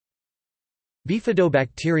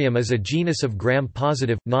Bifidobacterium is a genus of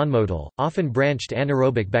gram-positive, nonmotile, often branched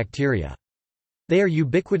anaerobic bacteria. They are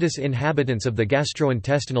ubiquitous inhabitants of the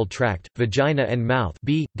gastrointestinal tract, vagina and mouth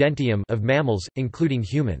dentium of mammals, including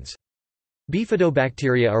humans.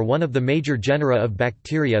 Bifidobacteria are one of the major genera of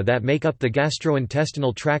bacteria that make up the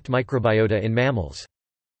gastrointestinal tract microbiota in mammals.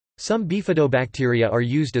 Some bifidobacteria are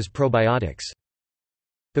used as probiotics.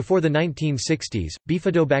 Before the 1960s,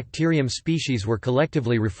 Bifidobacterium species were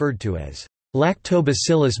collectively referred to as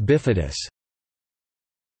Lactobacillus bifidus.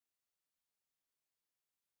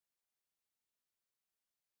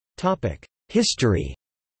 History.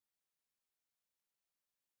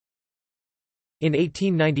 In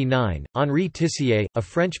 1899, Henri Tissier, a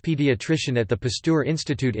French pediatrician at the Pasteur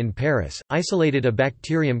Institute in Paris, isolated a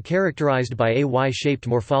bacterium characterized by a Y-shaped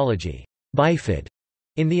morphology, bifid,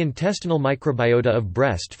 in the intestinal microbiota of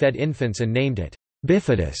breast-fed infants and named it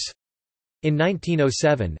bifidus. In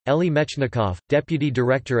 1907, Elie Metchnikoff, deputy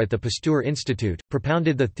director at the Pasteur Institute,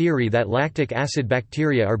 propounded the theory that lactic acid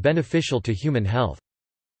bacteria are beneficial to human health.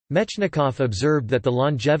 Metchnikoff observed that the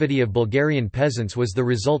longevity of Bulgarian peasants was the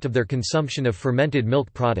result of their consumption of fermented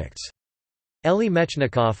milk products. Elie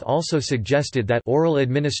Metchnikoff also suggested that oral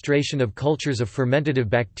administration of cultures of fermentative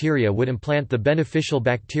bacteria would implant the beneficial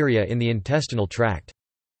bacteria in the intestinal tract.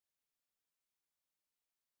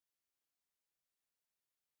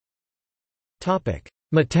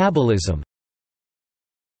 Metabolism.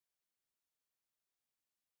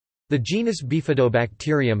 The genus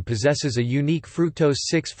Bifidobacterium possesses a unique fructose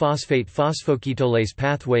 6-phosphate phosphoketolase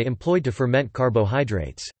pathway employed to ferment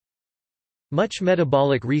carbohydrates. Much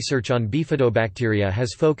metabolic research on Bifidobacteria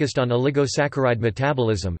has focused on oligosaccharide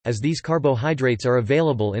metabolism, as these carbohydrates are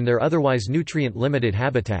available in their otherwise nutrient-limited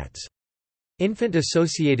habitats.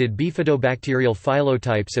 Infant-associated bifidobacterial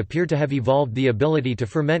phylotypes appear to have evolved the ability to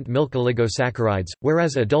ferment milk oligosaccharides,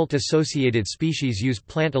 whereas adult-associated species use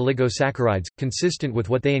plant oligosaccharides, consistent with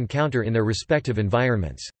what they encounter in their respective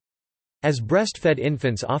environments. As breastfed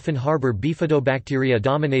infants often harbor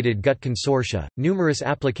bifidobacteria-dominated gut consortia, numerous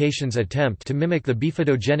applications attempt to mimic the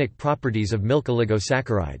bifidogenic properties of milk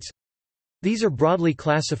oligosaccharides. These are broadly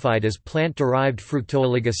classified as plant-derived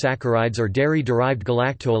fructooligosaccharides or dairy-derived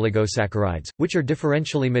galactooligosaccharides, which are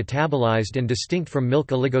differentially metabolized and distinct from milk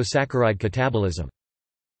oligosaccharide catabolism.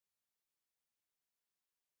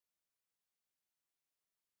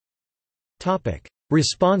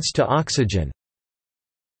 Response to oxygen.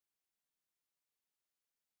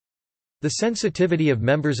 The sensitivity of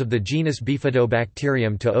members of the genus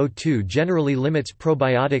Bifidobacterium to O2 generally limits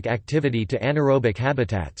probiotic activity to anaerobic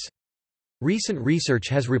habitats. Recent research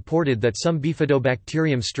has reported that some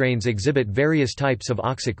Bifidobacterium strains exhibit various types of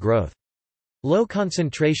oxic growth. Low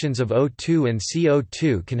concentrations of O2 and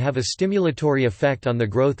CO2 can have a stimulatory effect on the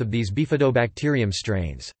growth of these Bifidobacterium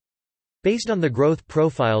strains. Based on the growth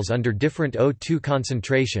profiles under different O2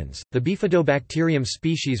 concentrations, the Bifidobacterium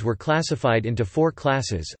species were classified into 4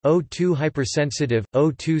 classes: O2 hypersensitive,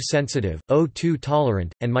 O2 sensitive, O2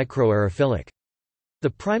 tolerant, and microaerophilic. The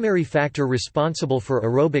primary factor responsible for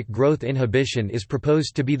aerobic growth inhibition is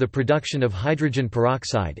proposed to be the production of hydrogen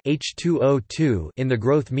peroxide H2O2 in the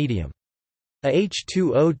growth medium. A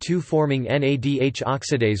H2O2-forming NADH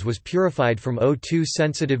oxidase was purified from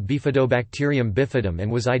O2-sensitive Bifidobacterium bifidum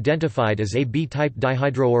and was identified as a B-type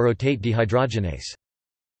dihydroorotate dehydrogenase.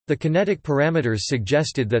 The kinetic parameters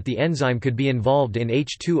suggested that the enzyme could be involved in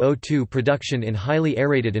H2O2 production in highly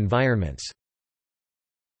aerated environments.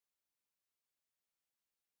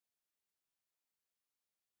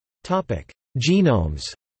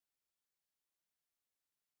 Genomes.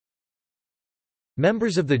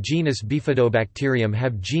 Members of the genus Bifidobacterium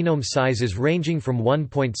have genome sizes ranging from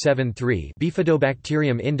 1.73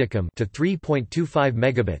 Bifidobacterium indicum to 3.25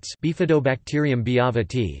 megabits Bifidobacterium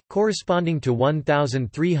biavati, corresponding to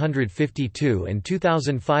 1,352 and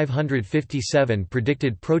 2,557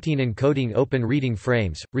 predicted protein encoding open reading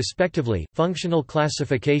frames, respectively. Functional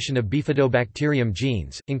classification of Bifidobacterium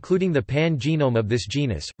genes, including the pan-genome of this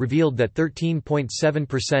genus, revealed that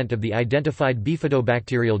 13.7% of the identified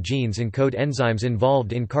bifidobacterial genes encode enzymes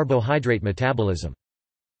involved in carbohydrate metabolism.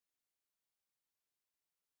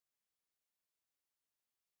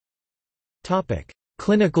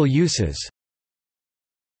 Clinical uses.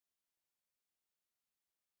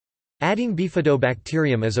 Adding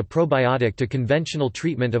Bifidobacterium as a probiotic to conventional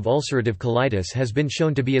treatment of ulcerative colitis has been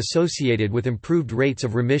shown to be associated with improved rates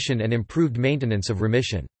of remission and improved maintenance of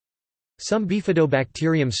remission. Some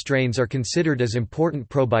Bifidobacterium strains are considered as important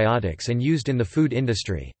probiotics and used in the food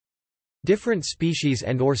industry. Different species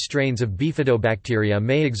and/or strains of Bifidobacteria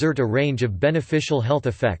may exert a range of beneficial health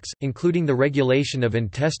effects, including the regulation of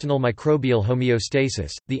intestinal microbial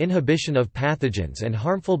homeostasis, the inhibition of pathogens and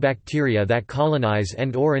harmful bacteria that colonize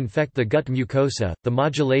and/or infect the gut mucosa, the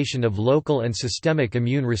modulation of local and systemic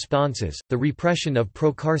immune responses, the repression of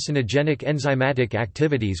procarcinogenic enzymatic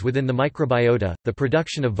activities within the microbiota, the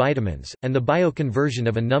production of vitamins, and the bioconversion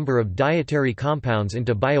of a number of dietary compounds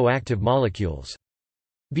into bioactive molecules.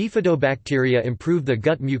 Bifidobacteria improve the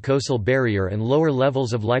gut mucosal barrier and lower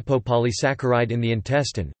levels of lipopolysaccharide in the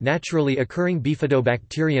intestine. Naturally occurring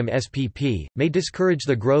Bifidobacterium spp. May discourage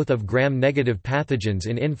the growth of gram-negative pathogens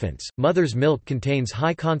in infants. Mother's milk contains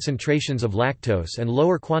high concentrations of lactose and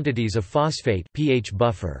lower quantities of phosphate pH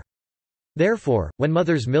buffer. Therefore, when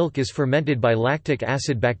mother's milk is fermented by lactic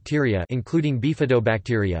acid bacteria including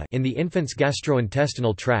Bifidobacteria in the infant's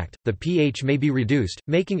gastrointestinal tract, the pH may be reduced,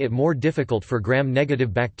 making it more difficult for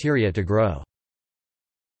gram-negative bacteria to grow.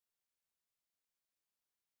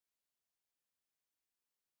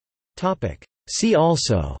 See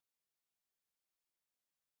also: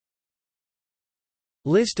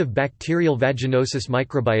 List of bacterial vaginosis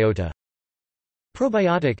microbiota,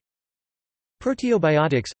 Probiotic,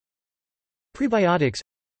 Proteobiotics, Prebiotics,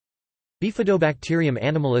 Bifidobacterium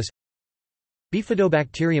animalis,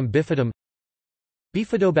 Bifidobacterium bifidum,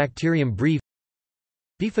 Bifidobacterium breve,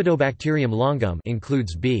 Bifidobacterium longum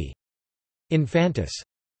includes B. infantis.